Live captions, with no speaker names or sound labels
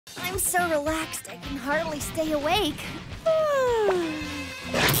I'm so relaxed I can hardly stay awake.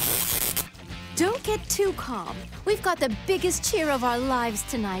 Don't get too calm. We've got the biggest cheer of our lives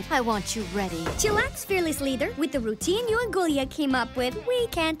tonight. I want you ready. Chillax, fearless leader. With the routine you and Gulia came up with, we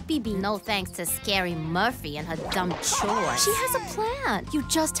can't be beat. No thanks to Scary Murphy and her dumb chores. She has a plan. You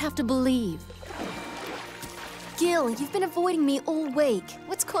just have to believe. Gil, you've been avoiding me all week.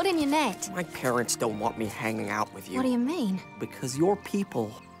 What's caught in your net? My parents don't want me hanging out with you. What do you mean? Because your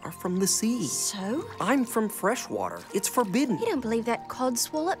people are from the sea. So? I'm from freshwater. It's forbidden. You don't believe that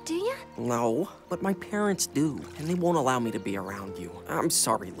codswallop, do you? No, but my parents do, and they won't allow me to be around you. I'm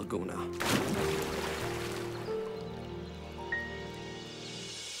sorry, Laguna.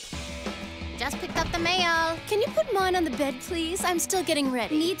 Just picked up the mail. Can you put mine on the bed, please? I'm still getting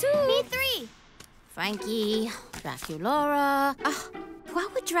ready. Me too. Me three. Frankie, Draculaura. Why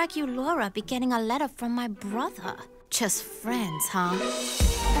would Draculaura be getting a letter from my brother? Just friends, huh?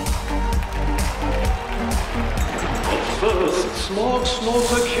 First, Smog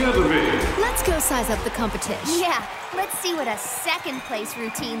Smoke Academy. Let's go size up the competition. Yeah, let's see what a second place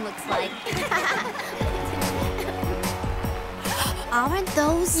routine looks like. Aren't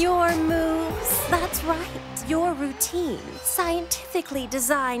those your moves? That's right. Your routine, scientifically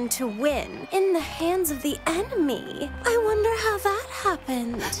designed to win in the hands of the enemy. I wonder how that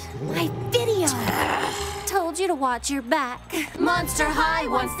happened. My video. Told you to watch your back. Monster High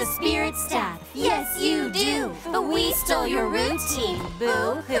wants the spirit staff. Yes, you do. But we stole your routine.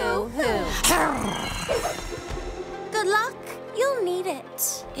 Boo-hoo-hoo. Good luck. You'll need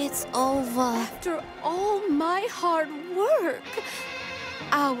it. It's over. After all my hard work.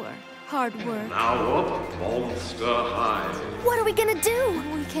 Our hard work. Now up, Monster High. What are we gonna do?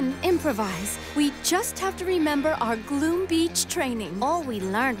 We can improvise. We just have to remember our Gloom Beach training. All we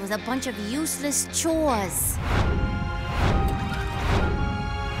learned was a bunch of useless chores.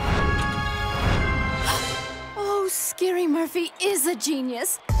 Oh, Scary Murphy is a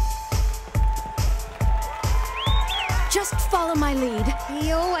genius. Just follow my lead.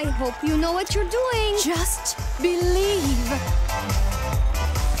 Leo, I hope you know what you're doing. Just believe.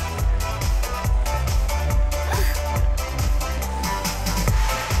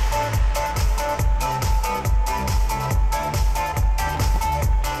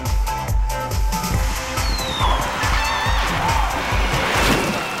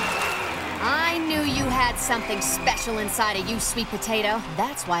 Something special inside of you, sweet potato.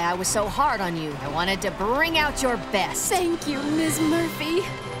 That's why I was so hard on you. I wanted to bring out your best. Thank you, Ms. Murphy.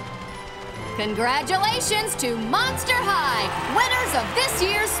 Congratulations to Monster High, winners of this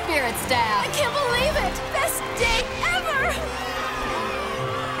year's Spirit Staff. I can't believe it! Best day ever!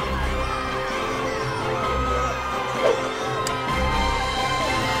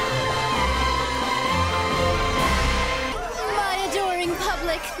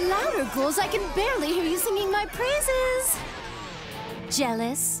 Louder, ghouls. I can barely hear you singing my praises.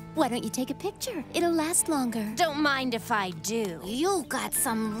 Jealous? Why don't you take a picture? It'll last longer. Don't mind if I do. You got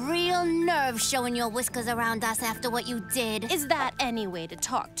some real nerve showing your whiskers around us after what you did. Is that any way to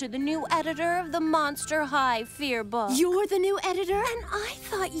talk to the new editor of the Monster High Fear book? You're the new editor? And I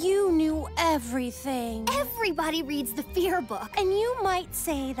thought you knew everything. Everybody reads the Fear book. And you might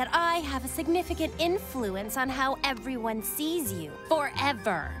say that I have a significant influence on how everyone sees you.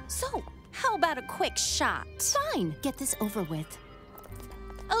 Forever. So, how about a quick shot? Fine. Get this over with.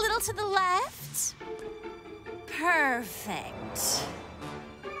 A little to the left. Perfect.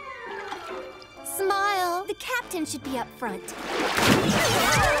 Smile. The captain should be up front.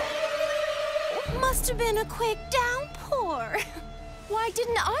 Must have been a quick downpour. Why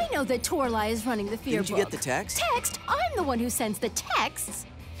didn't I know that Torlai is running the Fear book? Did you get the text? Text? I'm the one who sends the texts.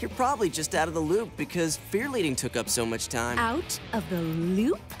 You're probably just out of the loop because fear leading took up so much time. Out of the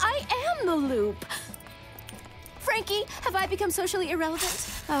loop? I am the loop. Frankie, have I become socially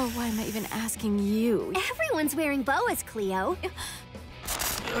irrelevant? Oh, why am I even asking you? Everyone's wearing boas, Cleo.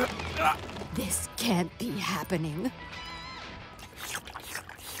 This can't be happening.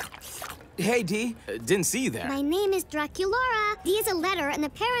 Hey, Dee. Didn't see you there. My name is Draculaura. D is a letter, and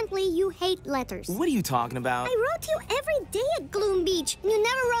apparently you hate letters. What are you talking about? I wrote you every day at Gloom Beach. You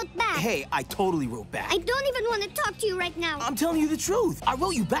never wrote back. Hey, I totally wrote back. I don't even want to talk to you right now. I'm telling you the truth. I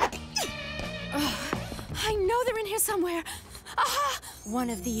wrote you back. I know they're in here somewhere. Aha! One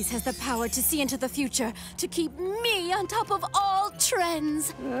of these has the power to see into the future, to keep me on top of all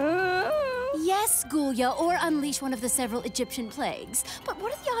trends. Yes, Gulia, or unleash one of the several Egyptian plagues. But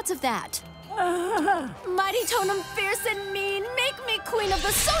what are the odds of that? Mighty Totem, fierce and mean, make me queen of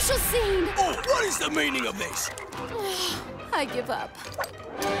the social scene! Oh, what is the meaning of this? I give up.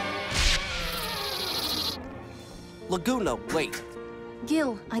 Laguna, wait.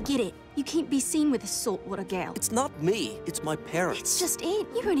 Gil, I get it. You can't be seen with a saltwater gal. It's not me, it's my parents. It's just it.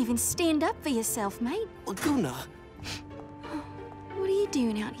 You won't even stand up for yourself, mate. Laguna. What are you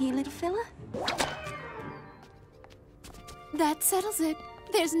doing out here, little fella? That settles it.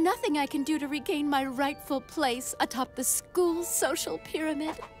 There's nothing I can do to regain my rightful place atop the school social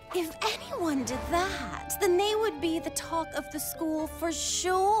pyramid. If anyone did that, then they would be the talk of the school for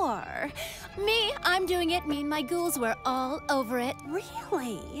sure. Me, I'm doing it. Me and my ghouls were all over it.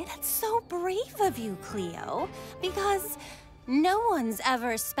 Really? That's so brave of you, Cleo. Because no one's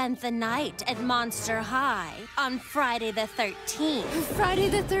ever spent the night at Monster High on Friday the 13th. Friday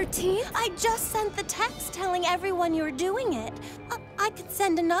the 13th? I just sent the text telling everyone you're doing it. I could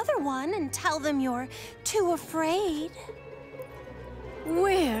send another one and tell them you're too afraid.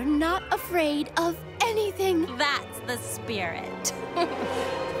 We're not afraid of anything. That's the spirit.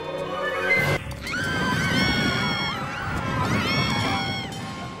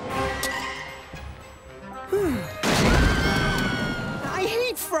 I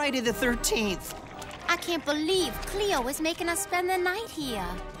hate Friday the 13th. I can't believe Cleo is making us spend the night here.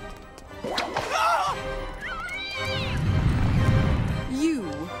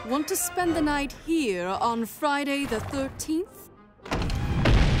 You want to spend the night here on Friday the 13th?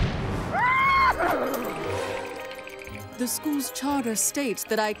 The school's charter states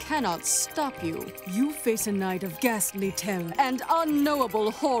that I cannot stop you. You face a night of ghastly terror and unknowable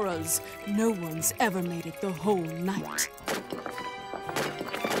horrors. No one's ever made it the whole night.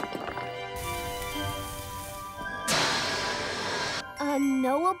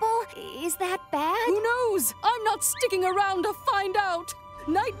 Unknowable? Is that bad? Who knows? I'm not sticking around to find out.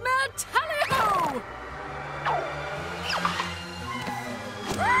 Nightmare tally-ho!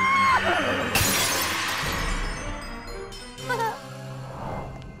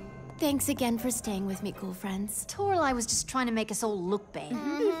 Thanks again for staying with me, cool friends. Toralei was just trying to make us all look bad.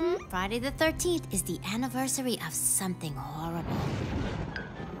 Friday the 13th is the anniversary of something horrible.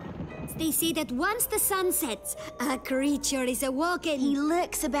 They say that once the sun sets, a creature is awoken. He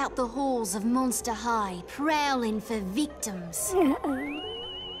lurks about the halls of Monster High, prowling for victims.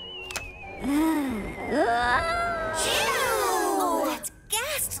 Oh, that's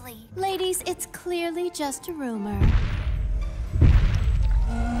ghastly. Ladies, it's clearly just a rumor.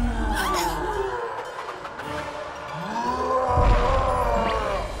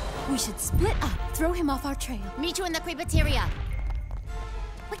 We should split up, throw him off our trail. Meet you in the creepateria.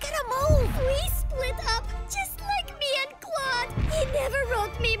 We gotta move. We split up, just like me and Claude. He never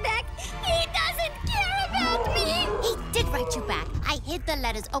wrote me back. He doesn't care about me. He did write you back. I hid the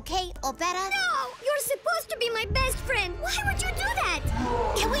letters, okay, Obera? No, you're supposed to be my best friend. Why would you do that?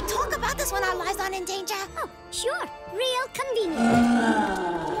 Can we talk about this when our lives aren't in danger? Oh, sure. Real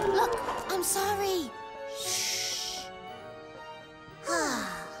convenient. Look, I'm sorry.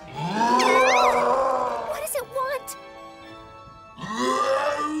 What does it want?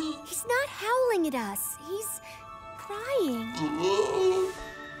 He's not howling at us. He's crying.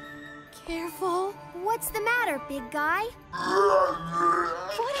 Careful. What's the matter, big guy?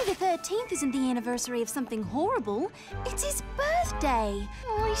 Friday the 13th isn't the anniversary of something horrible. It's his birthday.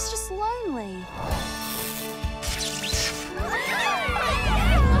 Oh, he's just lonely.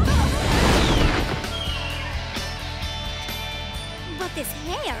 But this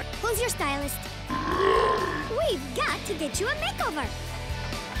hair, who's your stylist? We've got to get you a makeover.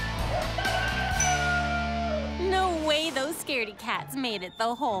 No way those scaredy cats made it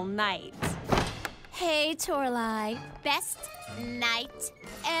the whole night. Hey, Toralei. Best night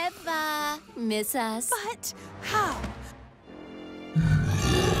ever. Miss us? But how?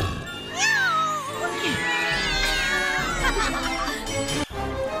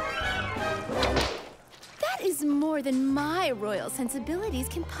 That is more than my royal sensibilities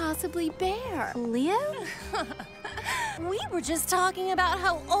can possibly bear. Leo? We were just talking about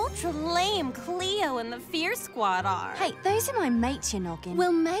how ultra lame Cleo and the Fear Squad are. Hey, those are my mates you're knocking.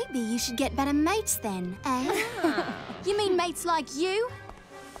 Well, maybe you should get better mates then, eh? You mean mates like you?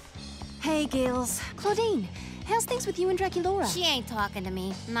 Hey, girls. Claudine, how's things with you and Draculaura? She ain't talking to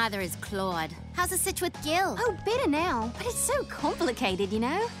me. Neither is Claude. How's the sitch with Gil? Oh, better now. But it's so complicated, you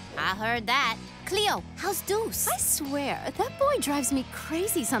know? I heard that. Cleo, how's Deuce? I swear, that boy drives me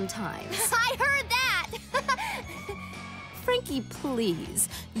crazy sometimes. I heard that! Frankie, please.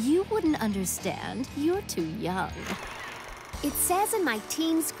 You wouldn't understand. You're too young. It says in my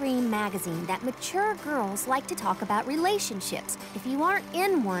Teen Scream magazine that mature girls like to talk about relationships. If you aren't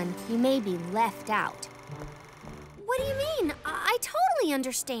in one, you may be left out. What do you mean? I totally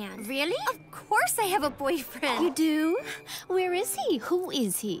understand. Really? Of course I have a boyfriend. You do? Where is he? Who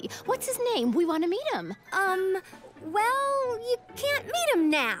is he? What's his name? We want to meet him. Well, you can't meet him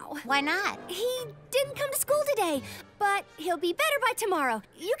now. Why not? He didn't come to school today, but he'll be better by tomorrow.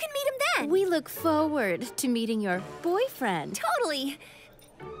 You can meet him then. We look forward to meeting your boyfriend. Totally.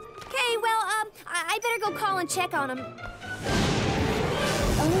 Okay, well, I better go call and check on him.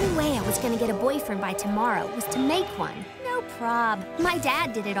 The only way I was gonna get a boyfriend by tomorrow was to make one. No prob. My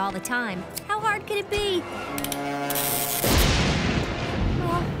dad did it all the time. How hard could it be?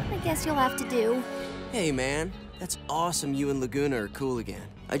 Well, I guess you'll have to do. Hey, man. That's awesome you and Laguna are cool again.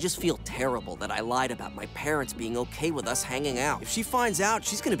 I just feel terrible that I lied about my parents being okay with us hanging out. If she finds out,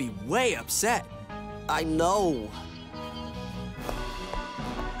 she's gonna be way upset. I know.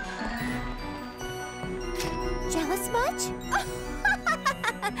 Jealous much?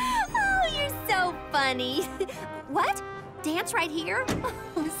 Oh, you're so funny. What? Dance right here?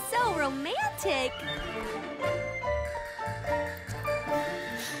 Oh, so romantic.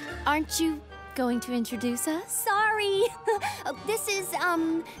 Aren't you going to introduce us? Sorry. This is,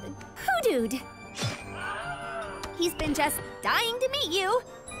 Hoodooed. He's been just dying to meet you.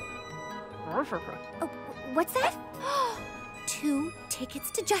 Oh, what's that? 2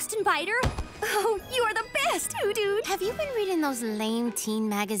 tickets to Justin Biter? Oh, you are the best, Hoodooed. Have you been reading those lame teen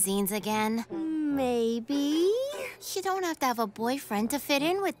magazines again? Maybe. You don't have to have a boyfriend to fit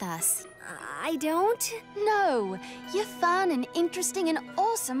in with us. I don't. No, you're fun and interesting and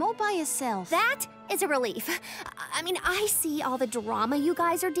awesome all by yourself. That is a relief. I mean, I see all the drama you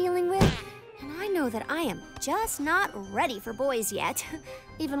guys are dealing with, and I know that I am just not ready for boys yet.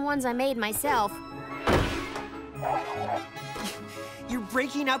 Even ones I made myself. You're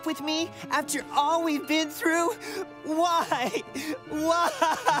breaking up with me after all we've been through? Why? Why?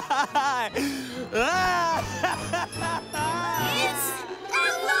 It's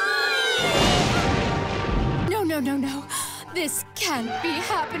alive! No. This can't be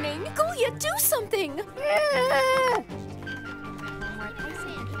happening. Gulia, do something!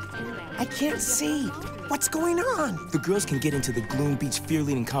 I can't see. What's going on? The girls can get into the Gloom Beach fear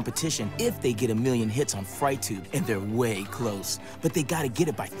leading competition if they get 1 million hits on FrightTube, and they're way close. But they gotta get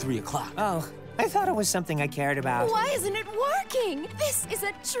it by 3 o'clock. Oh, I thought it was something I cared about. Why isn't it working? This is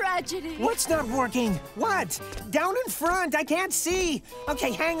a tragedy. What's not working? What? Down in front, I can't see.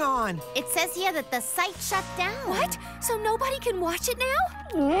 Okay, hang on. It says here that the site shut down. What? So nobody can watch it now?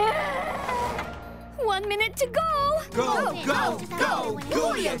 1 minute to go. Go!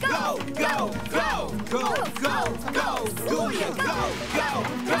 Gulia, go! Go! Gulia,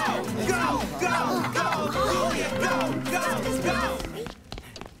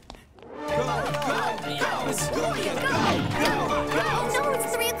 No,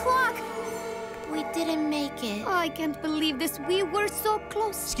 it's 3 o'clock. We didn't make it. I can't believe this. We were so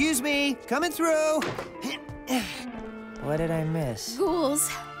close. Excuse me, coming through. What did I miss? Ghouls,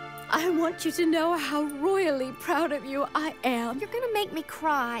 I want you to know how royally proud of you I am. You're gonna make me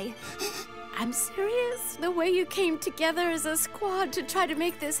cry. I'm serious. The way you came together as a squad to try to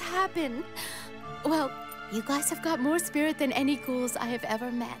make this happen. Well, you guys have got more spirit than any ghouls I have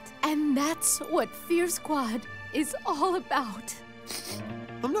ever met. And that's what Fear Squad is all about.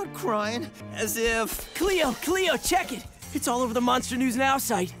 I'm not crying. As if... Cleo, check it! It's all over the Monster News Now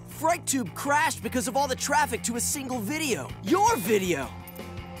site. FrightTube crashed because of all the traffic to a single video. Your video!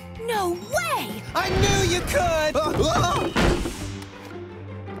 No way! I knew you could! 10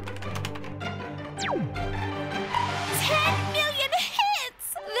 million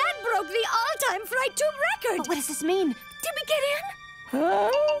hits! That broke the all-time FrightTube record! But what does this mean? Did we get in?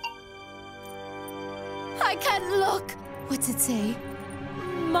 I can't look. What's it say?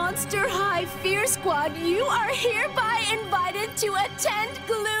 Monster High Fear Squad, you are hereby invited to attend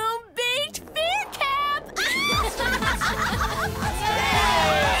Gloom Beach Fear Camp!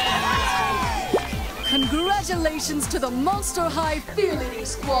 Congratulations to the Monster High Fear Leading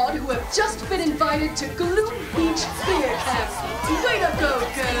Squad who have just been invited to Gloom Beach Fear Camp. Way to go,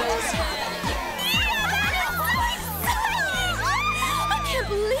 girls! I can't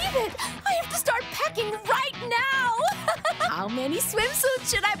believe it! I have to start packing right now! How many swimsuits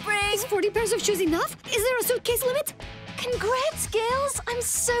should I bring? Is 40 pairs of shoes enough? Is there a suitcase limit? Congrats, girls! I'm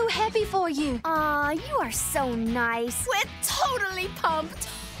so happy for you. Aw, you are so nice. We're totally pumped!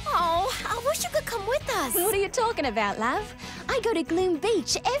 Oh, I wish you could come with us. What are you talking about, love? I go to Gloom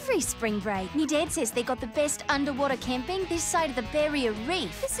Beach every spring break. Me dad says they got the best underwater camping this side of the Barrier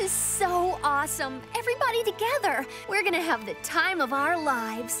Reef. This is so awesome. Everybody together. We're gonna have the time of our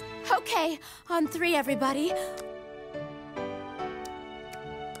lives. Okay, on 3, everybody.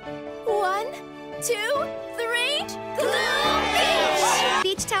 1, 2, 3, Gloom Beach!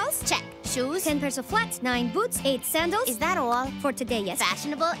 Beach towels? Check. shoes, 10 pairs of flats, 9 boots, 8 sandals. Is that all? For today, yes.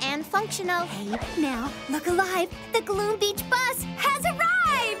 Fashionable and functional. Hey, now, look alive. The Gloom Beach bus has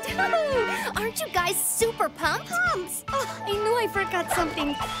arrived! Aren't you guys super pumped? Oh, I knew I forgot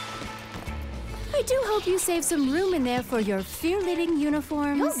something. I do hope you save some room in there for your fear-leading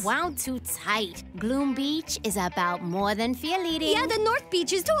uniforms. You're wound too tight. Gloom Beach is about more than fear-leading. Yeah, the North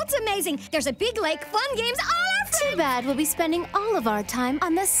Beach is too. It's amazing. There's a big lake, fun games, all our Too bad we'll be spending all of our time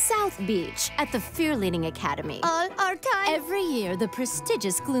on the South Beach at the Fear-Leading Academy. all our time. Every year, the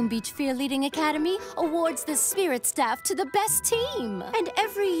prestigious Gloom Beach Fear-Leading Academy awards the spirit staff to the best team. And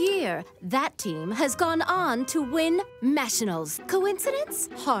every year, that team has gone on to win Mashionals. Coincidence?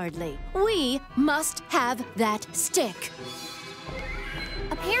 Hardly. We must have that stick.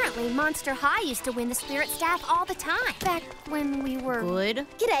 Apparently, Monster High used to win the spirit staff all the time. Back when we were... Good.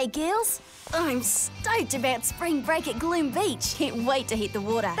 G'day, girls. I'm stoked about spring break at Gloom Beach. Can't wait to hit the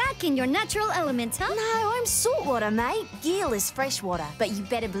water. Back in your natural element, huh? No, I'm saltwater, mate. Gill is freshwater, but you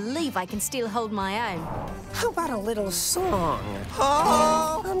better believe I can still hold my own. How about a little song?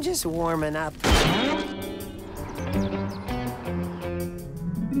 Oh, I'm just warming up. How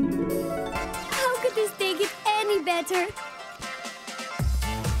could this day get any better?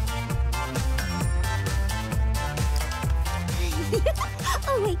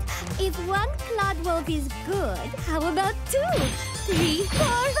 Oh, wait. If one Clodwolf is good, how about 2, 3, 4,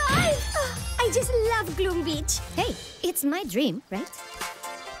 5? Oh, I just love Gloom Beach. Hey, it's my dream, right?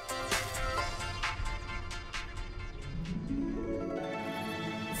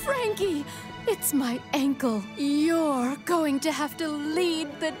 Frankie, it's my ankle. You're going to have to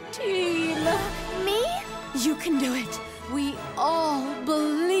lead the team. Me? You can do it. We all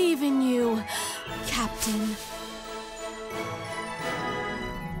believe in you, Captain.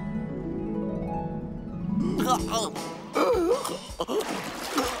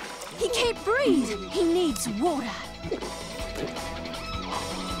 He can't breathe. He needs water.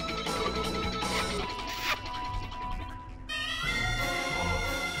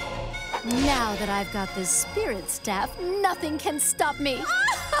 Now that I've got this spirit staff, nothing can stop me.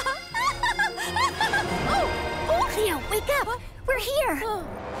 Oh, Cleo, wake up! We're here!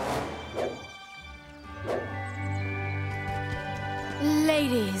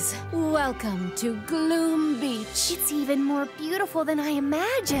 Ladies, welcome to Gloom Beach. It's even more beautiful than I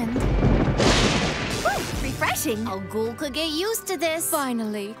imagined. Woo, refreshing. A ghoul could get used to this.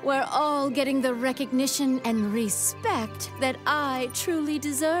 Finally, we're all getting the recognition and respect that I truly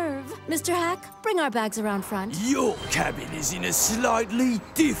deserve. Mr. Hack, bring our bags around front. Your cabin is in a slightly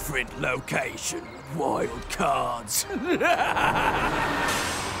different location. Wild cards.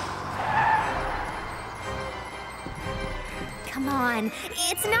 Come on,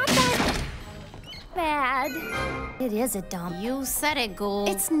 it's not that bad. It is a dump. You said it, ghoul.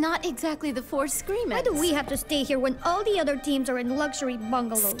 It's not exactly the Four Screamers. Why do we have to stay here when all the other teams are in luxury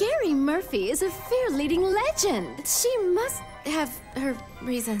bungalows? Scary Murphy is a fear-leading legend. She must have her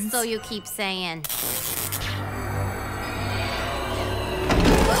reasons. So you keep saying.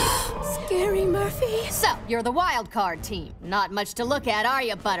 Scary Murphy? So, you're the wild card team. Not much to look at, are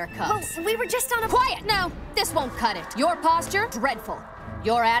you, Buttercups? Oh, we were just on a... Quiet now! This won't cut it. Your posture, dreadful.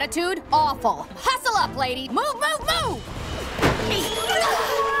 Your attitude, awful. Hustle up, lady! Move, move, move!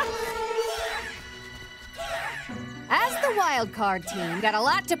 As the wild card team, got a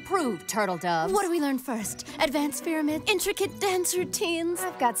lot to prove, Turtle Doves. What do we learn first? Advanced pyramid, intricate dance routines?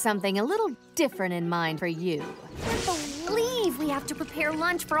 I've got something a little different in mind for you. I can't believe we have to prepare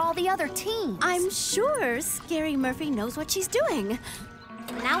lunch for all the other teams. I'm sure Scary Murphy knows what she's doing.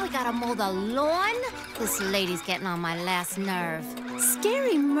 Now we gotta mow the lawn? This lady's getting on my last nerve.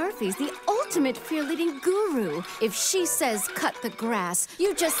 Scary Murphy's the ultimate fear-leading guru. If she says cut the grass,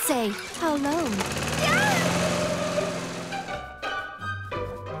 you just say, how low? Yeah!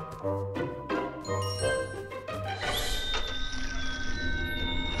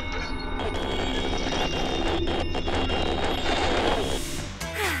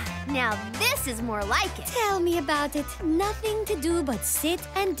 Now this is more like it. Tell me about it. Nothing to do but sit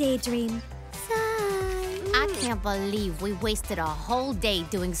and daydream. Sigh. I can't believe we wasted a whole day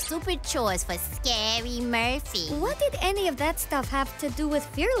doing stupid chores for Scary Murphy. What did any of that stuff have to do with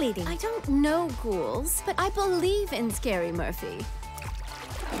fear leading? I don't know, ghouls, but I believe in Scary Murphy.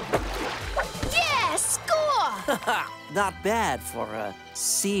 Yeah, score! Not bad for a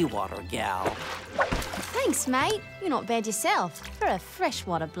seawater gal. Thanks, mate. You're not bad yourself. For a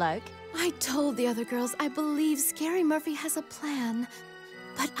freshwater bloke. I told the other girls I believe Scary Murphy has a plan,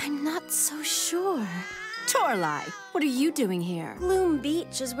 but I'm not so sure. Torlai, what are you doing here? Gloom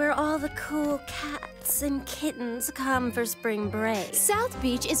Beach is where all the cool cats and kittens come for spring break. South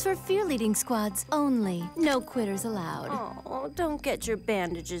Beach is for fear-leading squads only. No quitters allowed. Oh, don't get your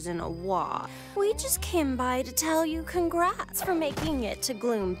bandages in a wad. We just came by to tell you congrats for making it to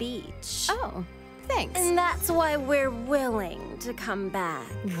Gloom Beach. Oh, thanks. And that's why we're willing to come back.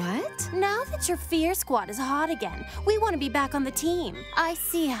 What? Now that your fear squad is hot again, we want to be back on the team. I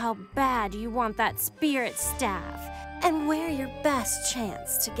see how bad you want that spirit staff. And we're your best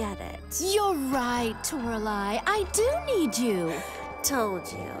chance to get it. You're right, Torlai. I do need you. Told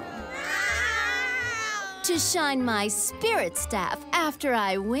you. To shine my spirit staff after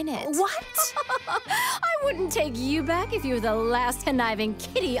I win it. What? I wouldn't take you back if you were the last conniving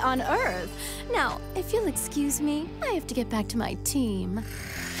kitty on Earth. Now, if you'll excuse me, I have to get back to my team.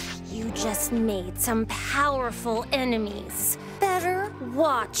 You just made some powerful enemies. Better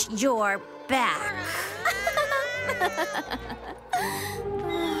watch your back.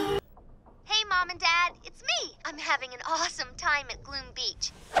 Hey, Mom and Dad, it's me. I'm having an awesome time at Gloom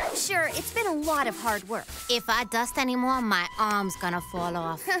Beach. Sure, it's been a lot of hard work. If I dust anymore, my arm's gonna fall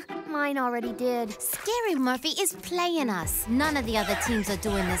off. Mine already did. Scary Murphy is playing us. None of the other teams are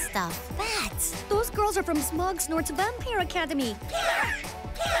doing this stuff. Bats! Those girls are from Smog Snort's Vampire Academy.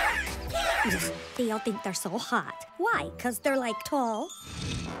 They all think they're so hot. Why? 'Cause they're, like, tall?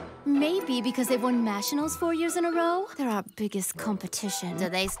 Maybe because they've won Mashionals 4 years in a row. They're our biggest competition. Do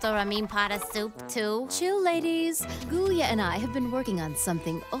they store a mean pot of soup, too? Chill, ladies. Gulia and I have been working on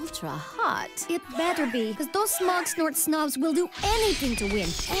something ultra hot. It better be, because those Smog Snort snobs will do anything to win.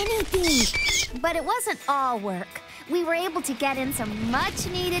 Anything! But it wasn't all work. We were able to get in some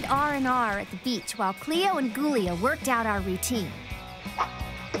much-needed R&R at the beach while Cleo and Gulia worked out our routine.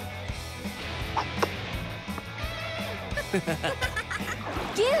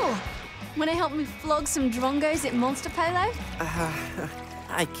 Gil! Wanna help me flog some drongos at Monster Polo?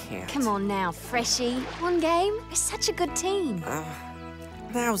 I can't. Come on now, freshie. One game? We're such a good team.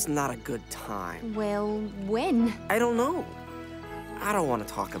 Now's not a good time. Well, when? I don't know. I don't want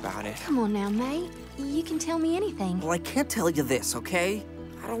to talk about it. Come on now, mate. You can tell me anything. Well, I can't tell you this, okay?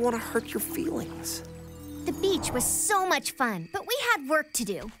 I don't want to hurt your feelings. The beach was so much fun, but we had work to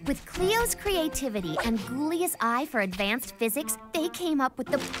do. With Cleo's creativity and Gulia's eye for advanced physics, they came up with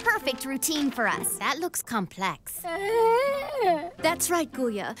the perfect routine for us. That looks complex. That's right,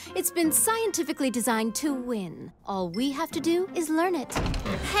 Gulia. It's been scientifically designed to win. All we have to do is learn it.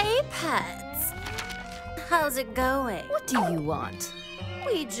 Hey, pets. How's it going? What do you want?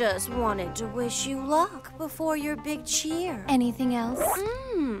 We just wanted to wish you luck before your big cheer. Anything else?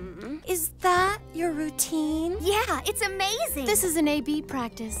 Is that your routine? Yeah, it's amazing. This is an AB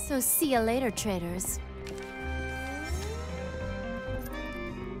practice, so see you later, traders.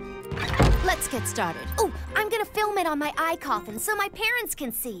 Let's get started. Oh, I'm gonna film it on my eye coffin so my parents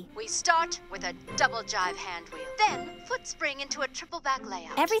can see. We start with a double jive hand wheel, then foot spring into a triple back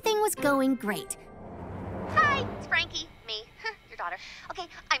layout. Everything was going great. Hi, it's Frankie, me, your daughter. Okay,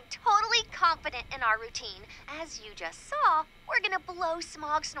 I'm totally confident in our routine. As you just saw, we're gonna blow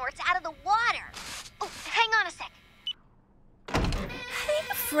Smog Snorts out of the water. Oh, hang on a sec.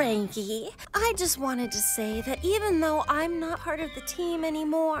 Hey, Frankie. I just wanted to say that even though I'm not part of the team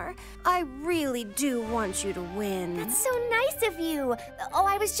anymore, I really do want you to win. That's so nice of you. Oh,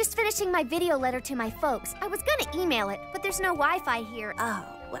 I was just finishing my video letter to my folks. I was gonna email it, but there's no Wi-Fi here. Oh,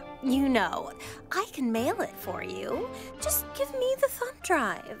 well, you know, I can mail it for you. Just give me the thumb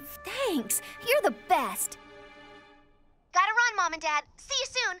drive. Thanks. You're the best. Gotta run, Mom and Dad. See you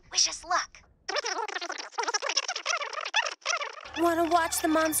soon. Wish us luck. Want to watch the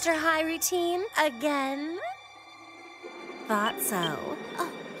Monster High routine again? Thought so. Oh,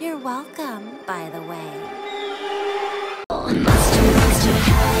 you're welcome, by the way. Monster, monster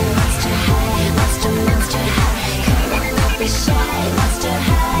high.